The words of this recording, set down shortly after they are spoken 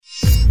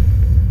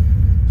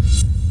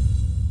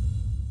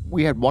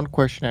We had one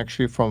question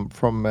actually from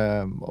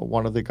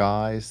one of the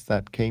guys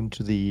that came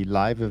to the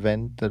live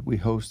event that we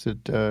hosted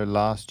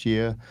last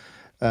year,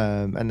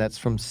 and that's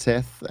from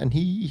Seth, and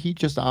he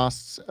just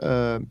asks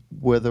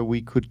whether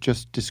we could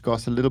just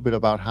discuss a little bit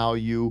about how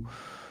you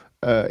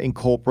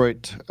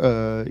incorporate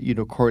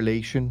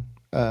correlation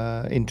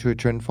into a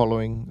trend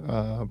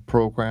following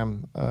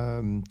program.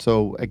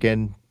 So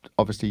again,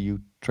 obviously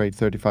you trade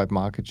 35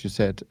 markets, you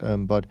said,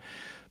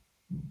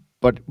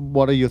 but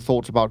what are your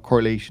thoughts about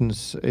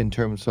correlations in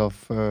terms of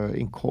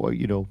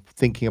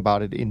thinking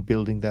about it in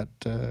building that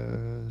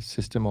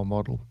system or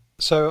model?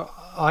 So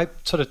I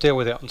sort of deal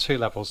with it on two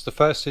levels. The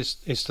first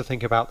is to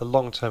think about the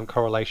long-term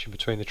correlation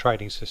between the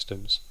trading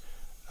systems,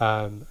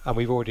 and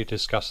we've already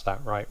discussed that,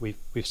 right? We've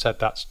said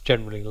that's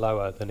generally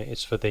lower than it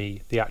is for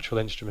the actual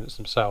instruments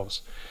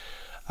themselves.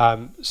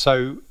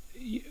 So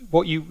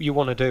what you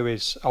want to do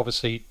is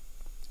obviously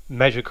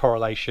measure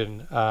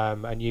correlation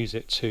and use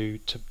it to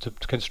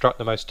construct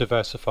the most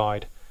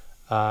diversified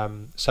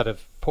set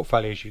of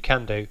portfolios you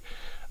can do.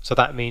 So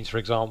that means, for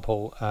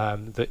example,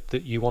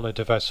 that you want to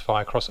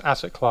diversify across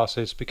asset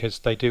classes because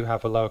they do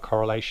have a lower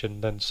correlation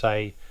than,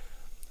 say,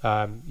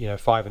 5 and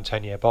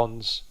 10-year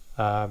bonds.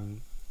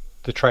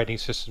 The trading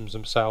systems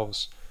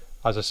themselves,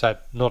 as I said,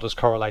 not as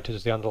correlated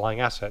as the underlying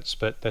assets,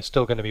 but they're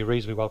still going to be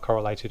reasonably well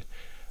correlated.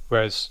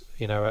 Whereas,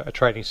 a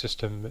trading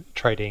system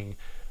trading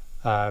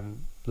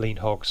lean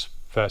hogs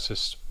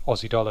versus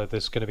Aussie dollar,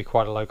 there's going to be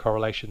quite a low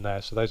correlation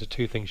there. So those are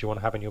two things you want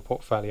to have in your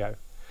portfolio.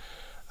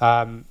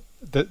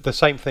 The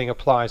same thing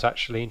applies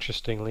actually,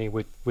 interestingly,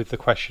 with the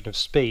question of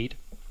speed.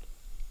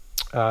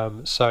 So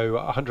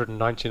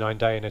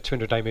 199-day and a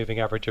 200-day moving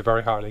average are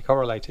very highly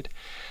correlated.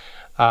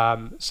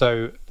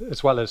 So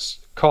as well as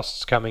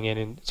costs coming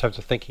in terms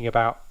of thinking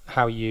about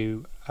how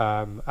you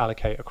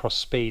allocate across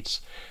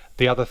speeds,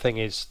 the other thing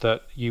is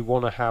that you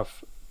want to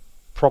have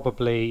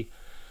probably,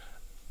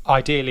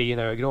 ideally,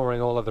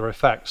 ignoring all other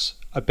effects,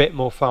 a bit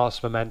more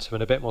fast momentum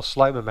and a bit more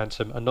slow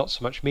momentum and not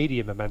so much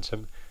medium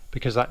momentum,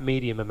 because that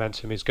medium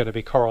momentum is going to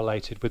be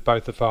correlated with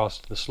both the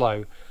fast and the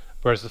slow,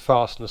 whereas the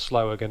fast and the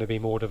slow are going to be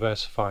more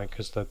diversifying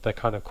because they're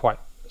kind of quite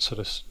sort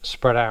of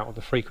spread out on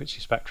the frequency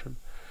spectrum.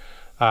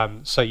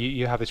 So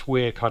you have this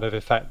weird kind of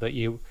effect that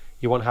you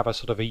want to have a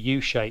sort of a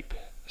U-shape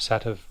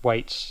set of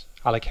weights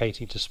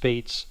allocating to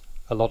speeds,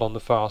 a lot on the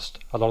fast,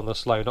 a lot on the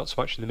slow, not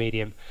so much in the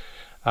medium.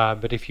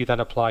 But if you then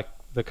apply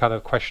the kind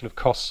of question of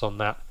costs on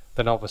that,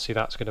 then obviously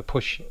that's going to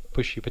push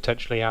you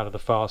potentially out of the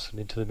fast and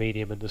into the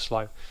medium and the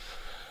slow.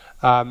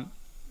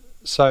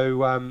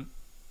 So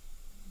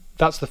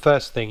that's the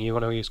first thing. You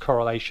want to use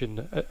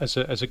correlation as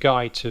a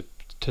guide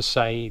to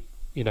say,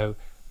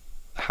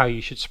 how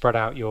you should spread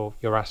out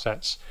your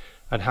assets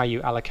and how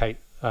you allocate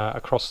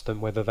across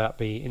them, whether that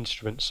be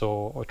instruments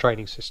or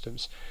trading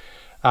systems.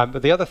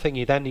 But the other thing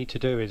you then need to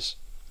do is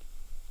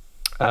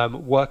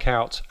work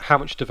out how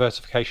much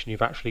diversification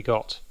you've actually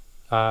got,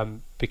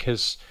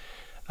 because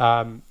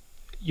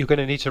you're going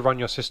to need to run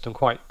your system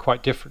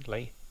quite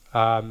differently.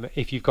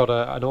 If you've got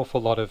an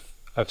awful lot of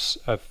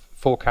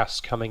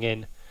forecasts coming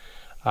in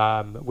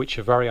which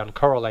are very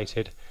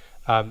uncorrelated,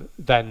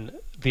 then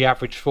the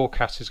average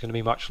forecast is going to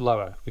be much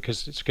lower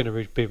because it's going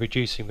to be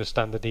reducing the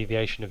standard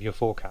deviation of your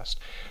forecast.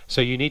 So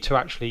you need to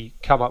actually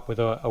come up with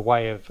a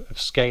way of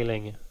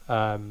scaling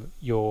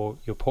your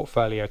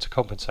portfolio to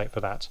compensate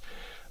for that.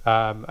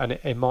 And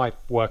in my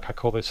work, I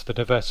call this the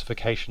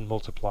diversification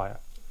multiplier.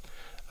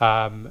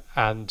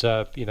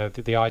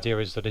 The idea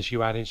is that as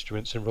you add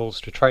instruments and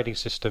rules to a trading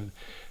system,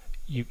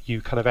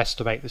 you kind of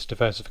estimate this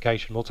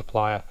diversification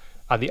multiplier,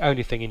 and the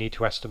only thing you need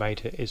to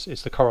estimate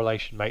is the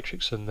correlation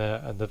matrix and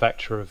the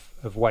vector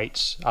of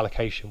weights,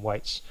 allocation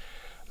weights,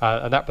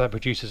 and that then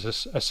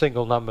produces a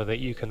single number that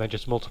you can then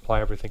just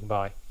multiply everything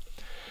by.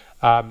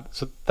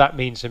 So that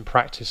means in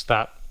practice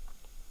that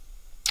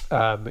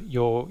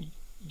your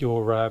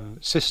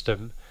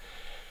system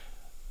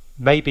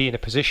may be in a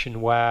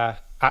position where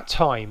at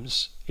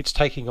times it's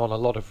taking on a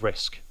lot of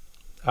risk,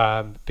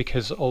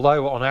 because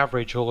although on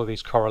average all of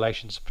these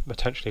correlations are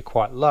potentially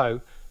quite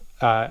low,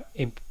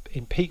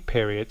 in peak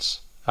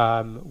periods,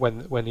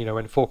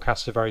 when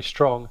forecasts are very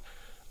strong,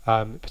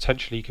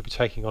 potentially you could be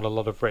taking on a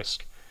lot of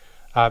risk.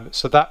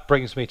 So that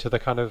brings me to the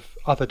kind of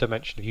other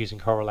dimension of using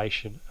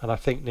correlation, and I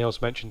think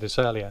Niels mentioned this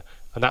earlier,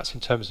 and that's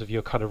in terms of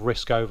your kind of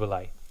risk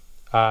overlay.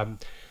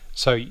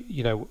 So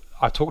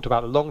I talked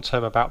about the long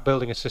term, about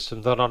building a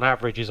system that on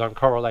average is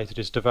uncorrelated,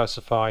 is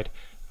diversified,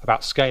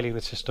 about scaling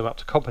the system up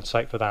to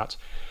compensate for that.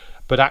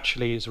 But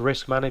actually, as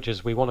risk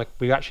managers,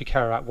 we actually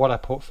care about what our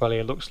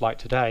portfolio looks like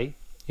today.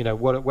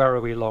 Where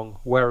are we long,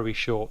 where are we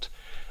short,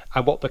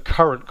 and what the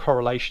current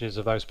correlation is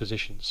of those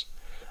positions.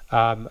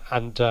 I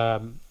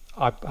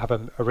have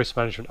a risk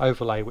management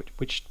overlay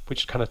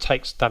which kind of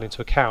takes that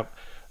into account.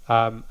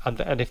 And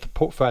if the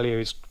portfolio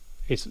is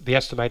the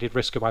estimated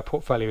risk of my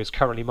portfolio is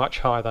currently much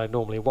higher than I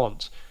normally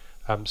want,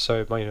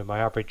 so my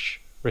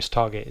average risk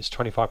target is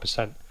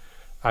 25%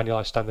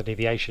 annualized standard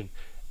deviation.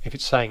 If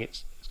it's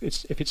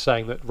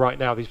saying that right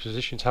now these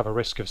positions have a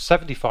risk of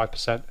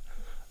 75%,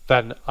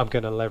 then I'm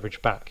going to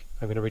leverage back.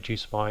 I'm going to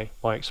reduce my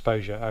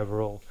exposure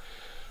overall.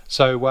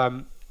 So,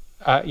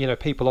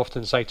 people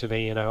often say to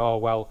me, oh,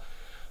 well,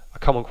 a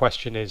common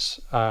question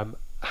is,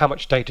 how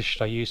much data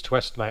should I use to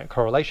estimate a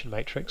correlation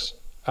matrix?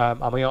 And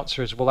my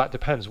answer is, well, that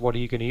depends. What are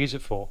you going to use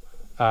it for?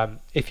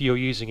 If you're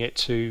using it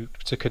to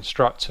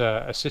construct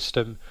a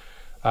system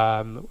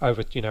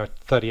over a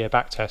 30-year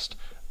backtest,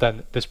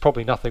 then there's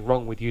probably nothing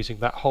wrong with using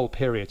that whole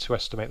period to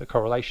estimate the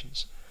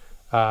correlations,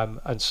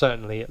 and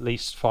certainly at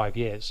least 5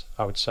 years,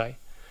 I would say.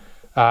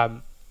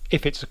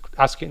 If it's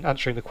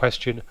answering the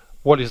question,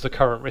 what is the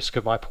current risk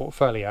of my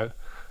portfolio,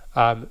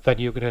 then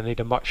you're going to need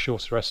a much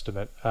shorter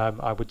estimate.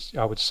 I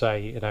would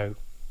say,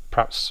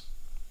 perhaps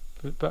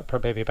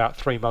maybe about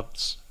 3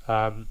 months,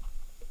 and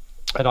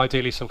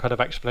ideally some kind of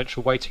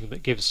exponential weighting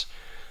that gives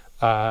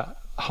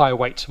higher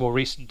weight to more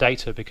recent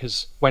data,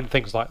 because when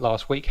things like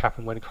last week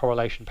happen, when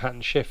correlation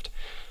patterns shift,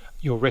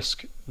 your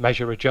risk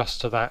measure adjusts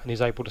to that and is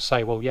able to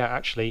say, well, yeah,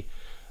 actually,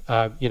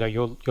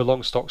 your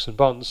long stocks and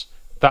bonds,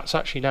 that's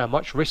actually now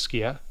much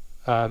riskier.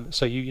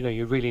 So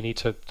you really need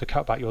to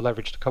cut back your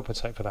leverage to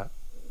compensate for that.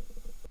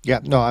 Yeah,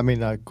 no, I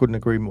mean, I couldn't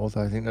agree more.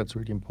 I think that's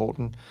really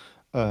important.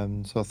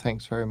 So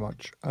thanks very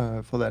much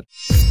for that.